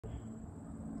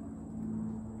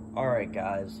Alright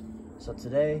guys, so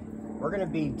today we're going to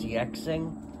be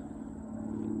DXing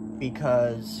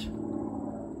because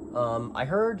I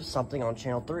heard something on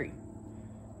channel 3.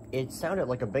 It sounded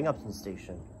like a Binghamton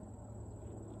station,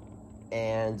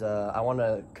 and I want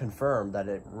to confirm that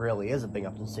it really is a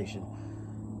Binghamton station,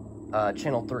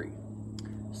 channel 3.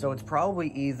 So it's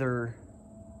probably either,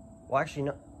 well actually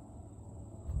no,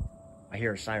 I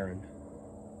hear a siren.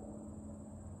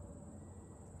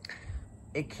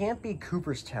 It can't be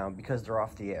Cooperstown because they're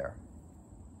off the air.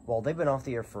 Well, they've been off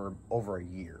the air for over a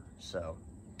year, so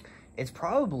it's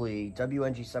probably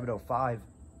WNG 705.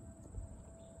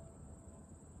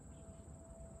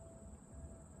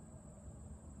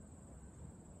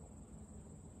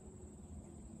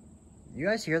 You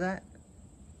guys hear that?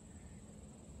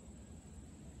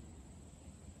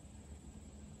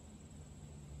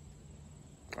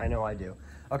 I know I do.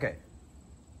 Okay.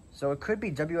 So it could be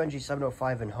WNG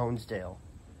 705 in Honesdale,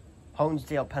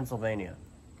 Pennsylvania,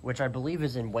 which I believe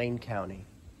is in Wayne County.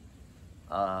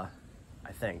 I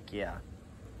think, yeah.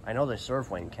 I know they serve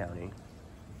Wayne County.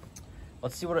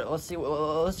 Let's see what the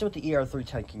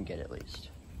ER310 can get at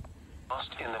least. Lost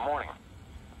in the morning.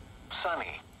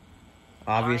 Sunny.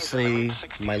 Obviously,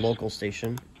 my local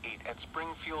station. At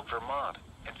Springfield, Vermont,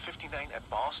 and 59 at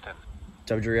Boston.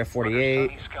 WF 48.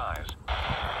 Sunny skies.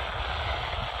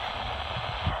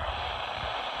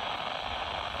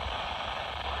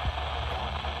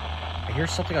 I hear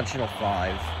something on channel 5.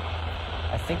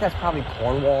 I think that's probably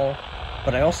Cornwall,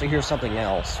 but I also hear something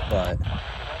else, but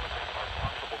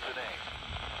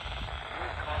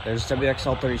there's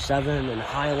WXL 37 in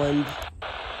Highland.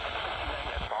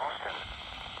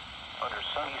 Under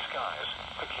sunny skies,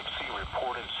 Poughkeepsie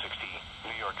reported 60,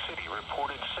 New York City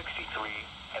reported 63,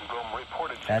 and Rome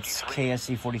reported 53. That's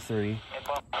KSC 43.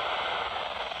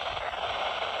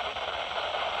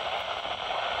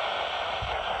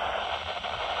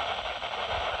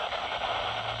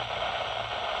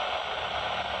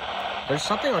 There's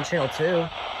something on channel 2.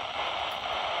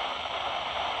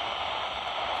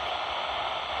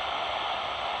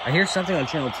 I hear something on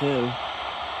channel 2.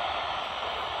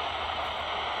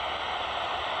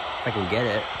 If I can get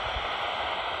it.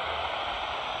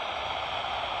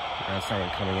 No, it's not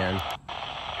even coming in.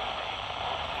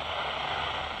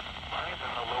 Highs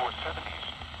in the lower 70s.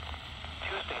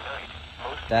 Tuesday night,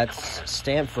 most That's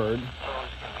Stanford.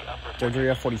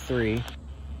 WF 43.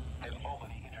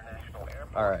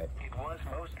 Alright.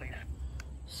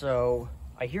 So,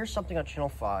 I hear something on channel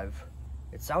 5.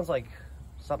 It sounds like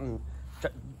something,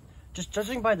 just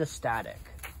judging by the static.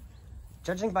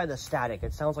 Judging by the static,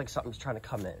 it sounds like something's trying to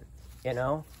come in, you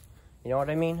know? You know what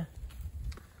I mean?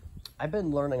 I've been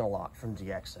learning a lot from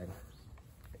DXing.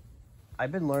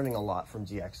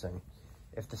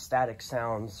 If the static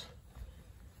sounds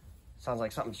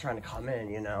like something's trying to come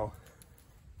in, you know?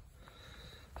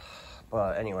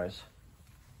 But anyways,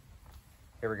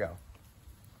 here we go.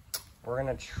 We're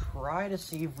gonna try to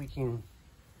see if we can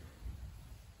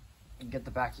get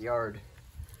the backyard,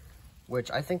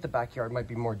 which I think the backyard might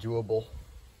be more doable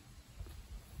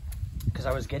because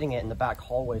I was getting it in the back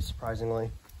hallway,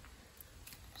 surprisingly.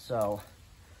 So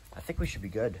I think we should be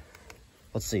good.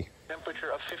 Let's see.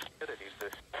 temperature of 50 humidity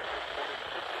this and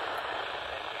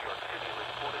New York City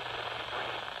reported 53.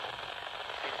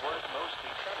 It was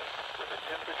mostly sunny with a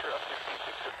temperature of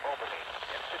 56 at Albany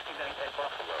and 59 at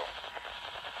Buffalo.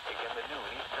 Again, the noon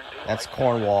Eastern Daylight. That's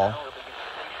Cornwall.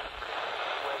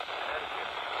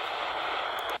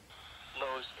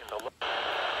 Lows in the low.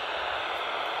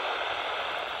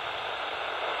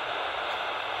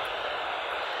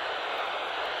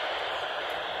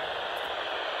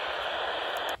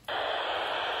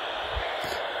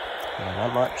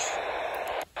 Not much.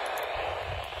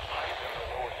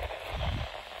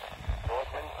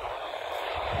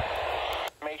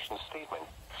 Information statement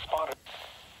spotted.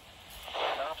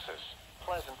 Synopsis.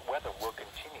 Pleasant weather will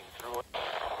continue through it.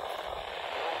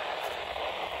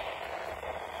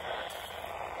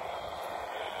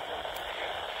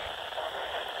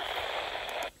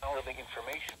 Hourly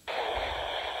information.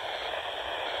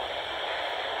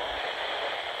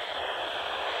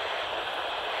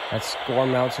 That's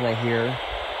Storm Mountain, I hear.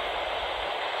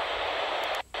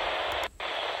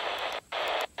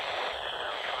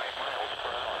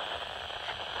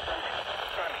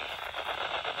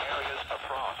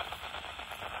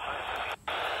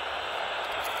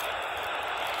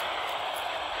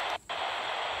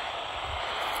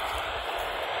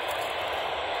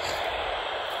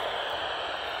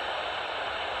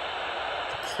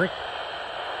 Trick.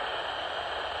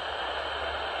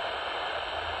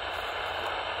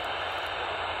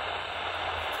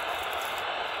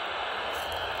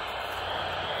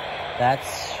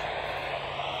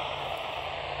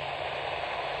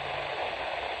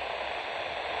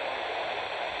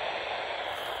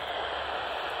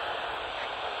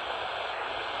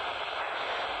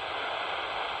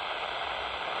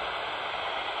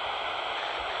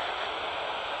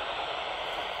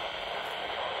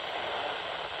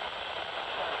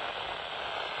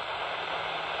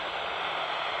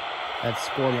 That's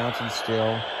Score Mountain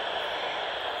still.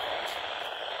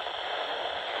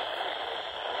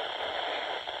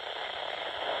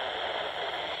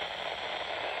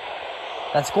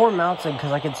 That's Score Mountain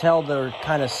because I can tell they're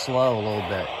kind of slow a little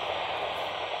bit.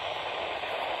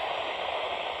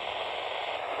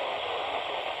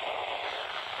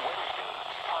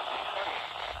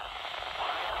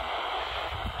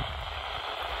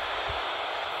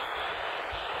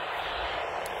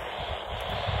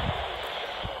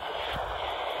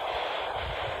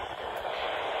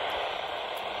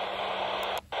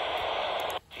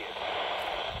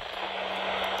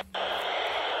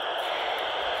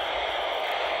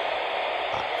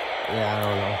 Yeah, I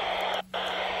don't know.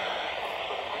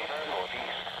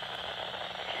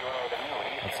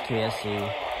 That's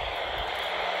KSC.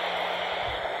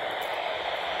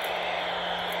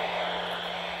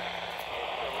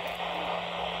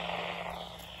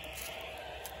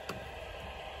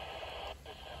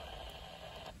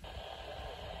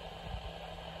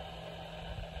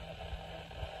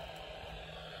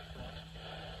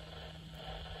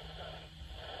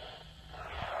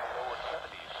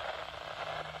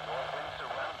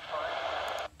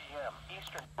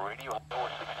 Radio lower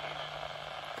 60s.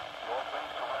 North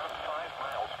winds around 5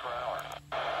 miles per hour.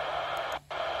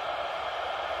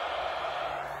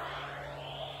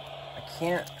 I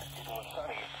can't. It was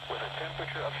sunny with a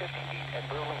temperature of 58 at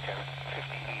Burlington,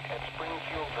 58 at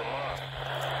Springfield, Vermont.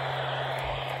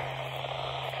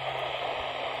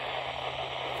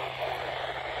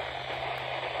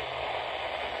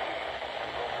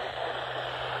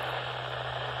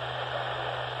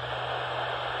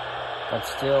 But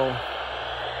still.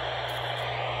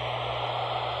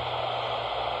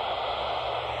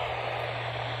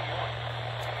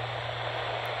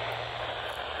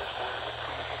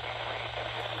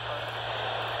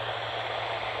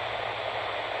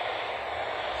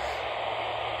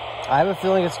 I have a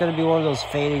feeling it's going to be one of those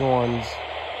fading ones.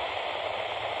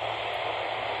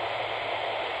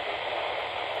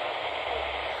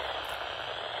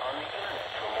 On the internet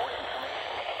for more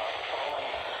information about the following.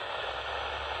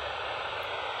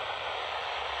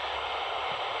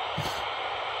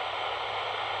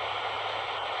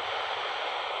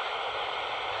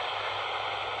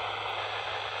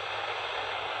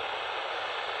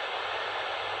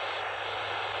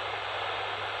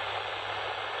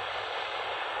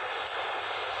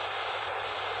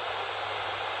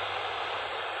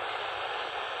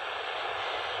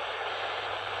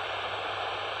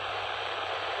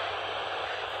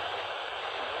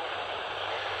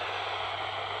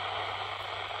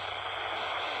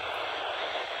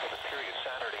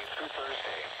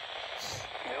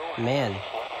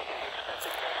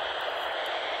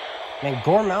 Man,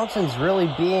 Gore Mountain's really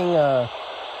being a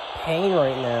pain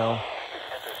right now.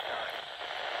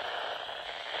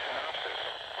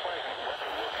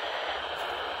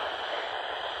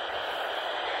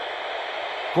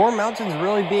 Gore Mountain's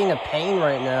really being a pain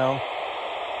right now.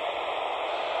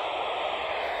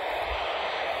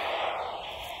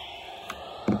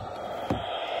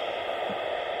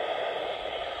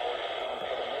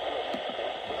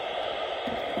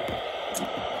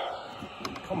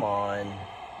 Come on.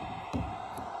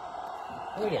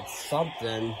 Let me get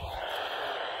something.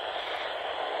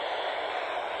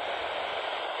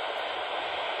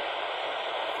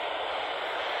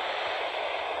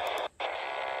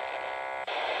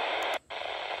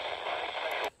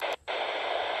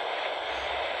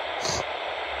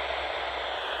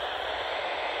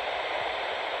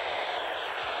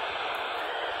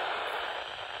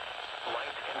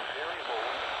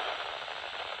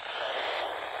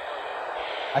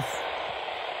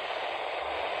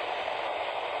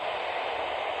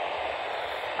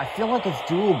 I feel like it's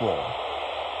doable.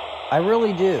 I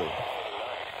really do. Lows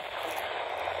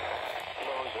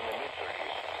in the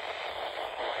mid-30s.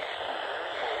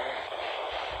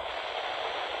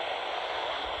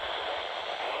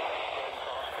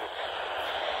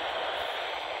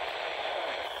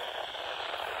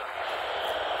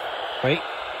 Wait.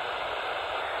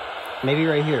 Maybe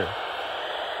right here.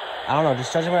 I don't know,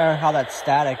 just judging by how that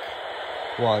static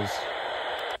was.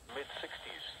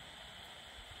 Mid-60s.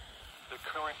 The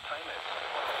current time is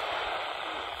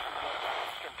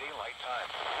Eastern Daylight Time.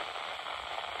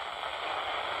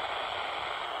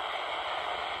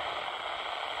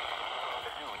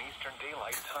 The noon Eastern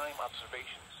Daylight Time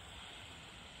observations.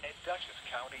 At Dutchess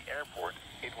County Airport,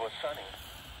 it was sunny.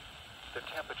 The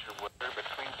temperature was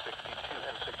between 62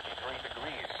 and 63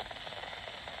 degrees.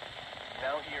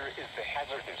 Now here is the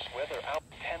hazardous weather out.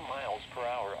 10 miles per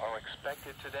hour are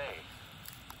expected today.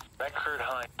 Record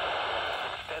high.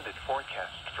 Extended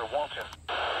forecast for Walton.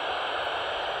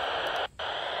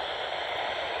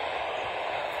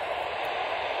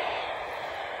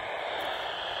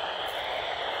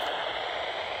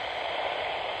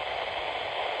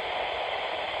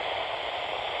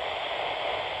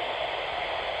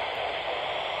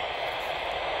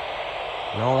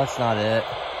 No, that's not it.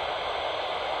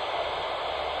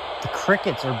 The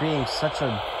crickets are being such a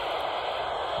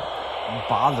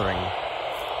bothering.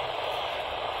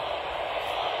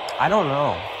 I don't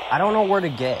know. I don't know where to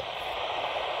get.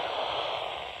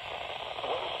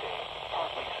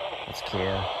 It's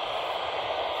Kia.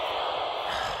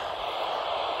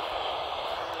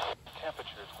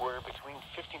 Temperatures were between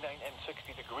 59 and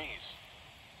 60 degrees.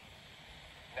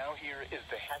 Now here is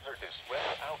the hazardous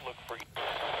weather outlook for you.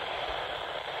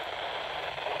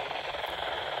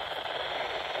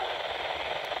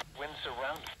 Winds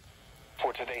around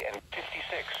for today and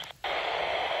 56.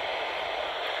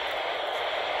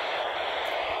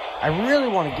 I really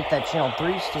want to get that Channel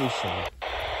 3 station.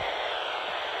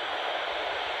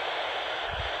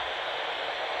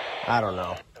 I don't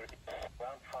know.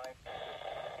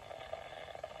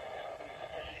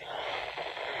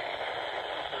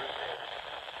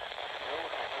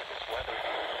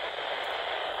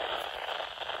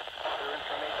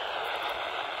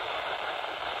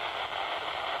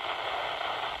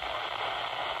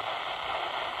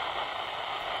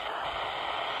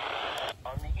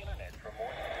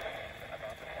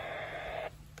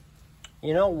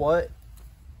 You know what?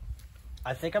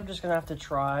 I think I'm just gonna have to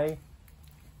try.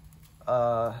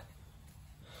 I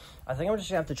think I'm just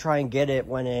gonna have to try and get it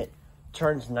when it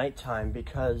turns nighttime,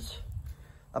 because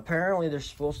apparently there's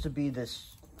supposed to be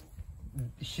this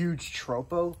huge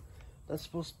tropo that's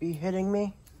supposed to be hitting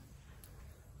me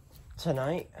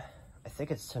tonight. I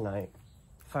think it's tonight,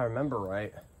 if I remember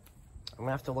right. I'm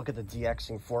gonna have to look at the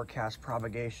DXing forecast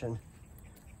propagation,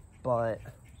 but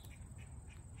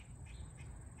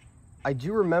I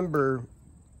do remember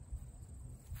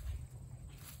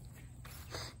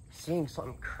seeing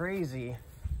something crazy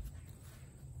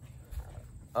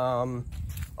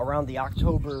around the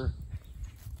October,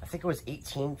 I think it was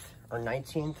 18th or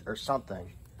 19th or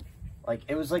something. Like,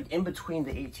 it was like in between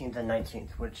the 18th and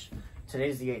 19th, which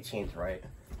today's the 18th, right?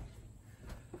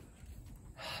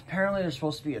 Apparently there's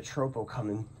supposed to be a tropo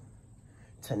coming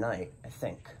tonight, I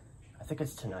think. I think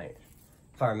it's tonight,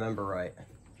 if I remember right.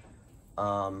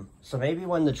 So maybe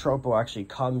when the tropo actually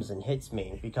comes and hits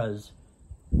me, because...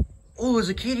 Oh, there's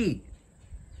a kitty!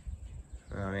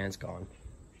 Oh man, it's gone.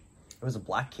 It was a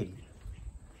black kitty.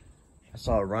 I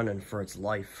saw it running for its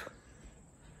life.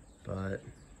 But,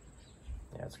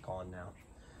 yeah, it's gone now.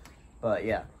 But,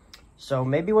 yeah. So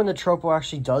maybe when the tropo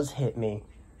actually does hit me,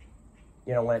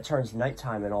 you know, when it turns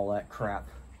nighttime and all that crap,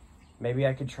 maybe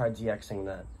I could try DXing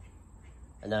that.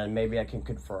 And then maybe I can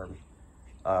confirm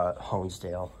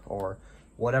Honesdale or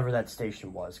whatever that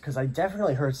station was, because I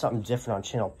definitely heard something different on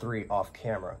Channel 3 off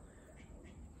camera.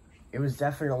 It was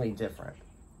definitely different,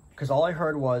 because all I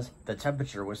heard was the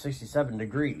temperature was 67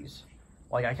 degrees.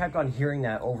 Like, I kept on hearing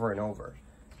that over and over.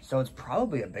 So it's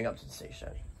probably a Binghamton station.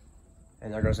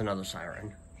 And there goes another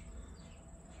siren.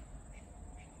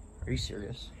 Are you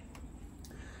serious?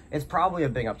 It's probably a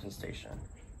Binghamton station.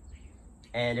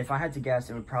 And if I had to guess,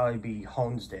 it would probably be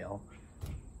Honesdale.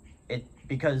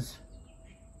 Because,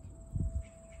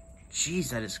 jeez,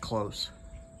 that is close.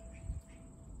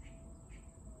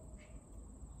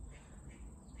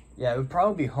 Yeah, it would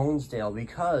probably be Honesdale,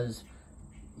 because,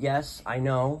 yes, I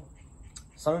know,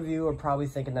 some of you are probably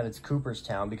thinking that it's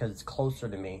Cooperstown because it's closer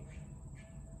to me.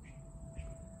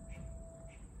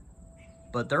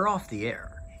 But they're off the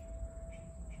air.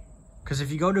 Because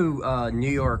if you go to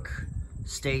New York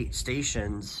State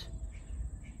stations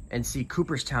and see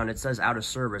Cooperstown, it says out of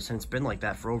service, and it's been like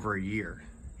that for over a year.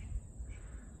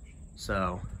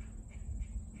 So,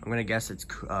 I'm gonna guess it's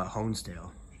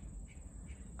Honesdale.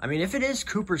 I mean, if it is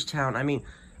Cooperstown, I mean,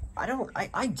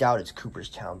 I doubt it's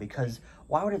Cooperstown, because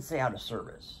why would it say out of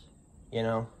service? You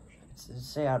know, it's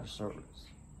say out of service.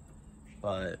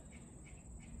 But,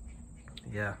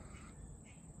 yeah.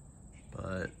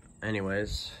 But,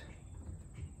 anyways,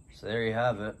 so there you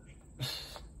have it.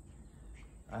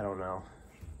 I don't know.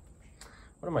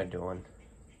 What am I doing?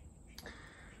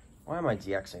 Why am I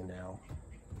DXing now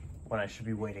when I should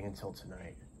be waiting until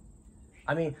tonight?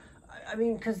 I mean,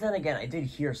 because then again, I did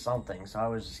hear something, so I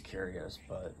was just curious,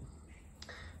 but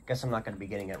I guess I'm not going to be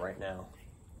getting it right now.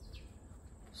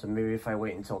 So maybe if I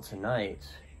wait until tonight,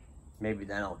 maybe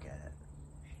then I'll get it.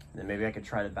 And then maybe I could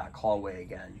try the back hallway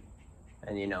again.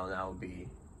 And, you know, that would be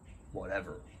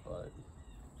whatever, but...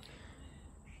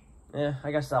 yeah,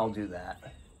 I guess I'll do that.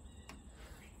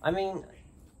 I mean,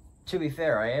 to be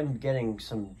fair, I am getting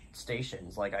some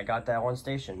stations. Like, I got that one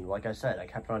station, like I said, I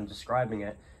kept on describing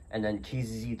it. And then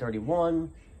KZZ31,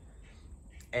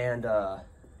 and I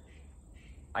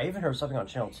even heard something on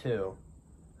Channel 2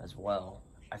 as well.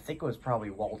 I think it was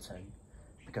probably Walton,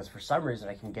 because for some reason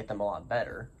I can get them a lot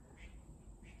better.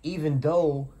 Even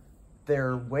though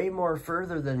they're way more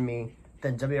further than me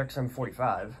than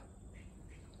WXM45.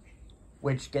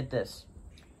 Which, get this,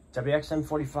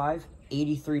 WXM45,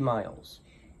 83 miles.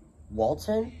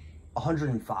 Walton,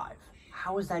 105.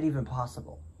 How is that even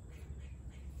possible?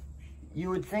 You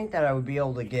would think that I would be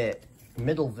able to get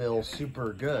Middleville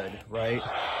super good, right?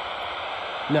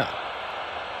 No.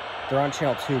 They're on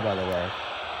channel 2, by the way.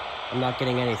 I'm not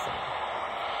getting anything.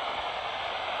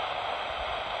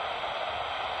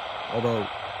 Although,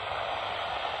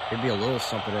 there'd be a little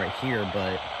something right here,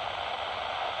 but...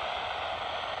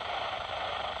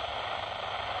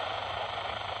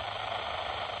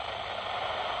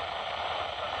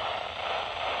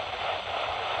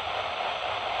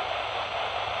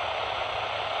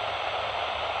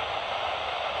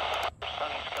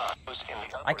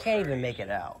 I can't even make it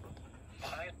out.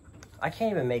 I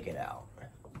can't even make it out.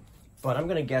 But I'm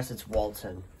gonna guess it's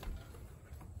Walton.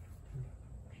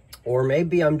 Or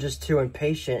maybe I'm just too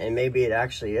impatient and maybe it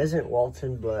actually isn't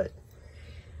Walton, but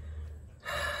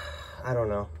I don't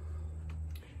know.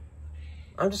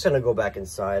 I'm just gonna go back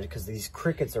inside because these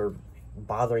crickets are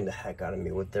bothering the heck out of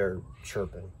me with their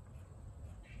chirping.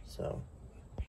 So...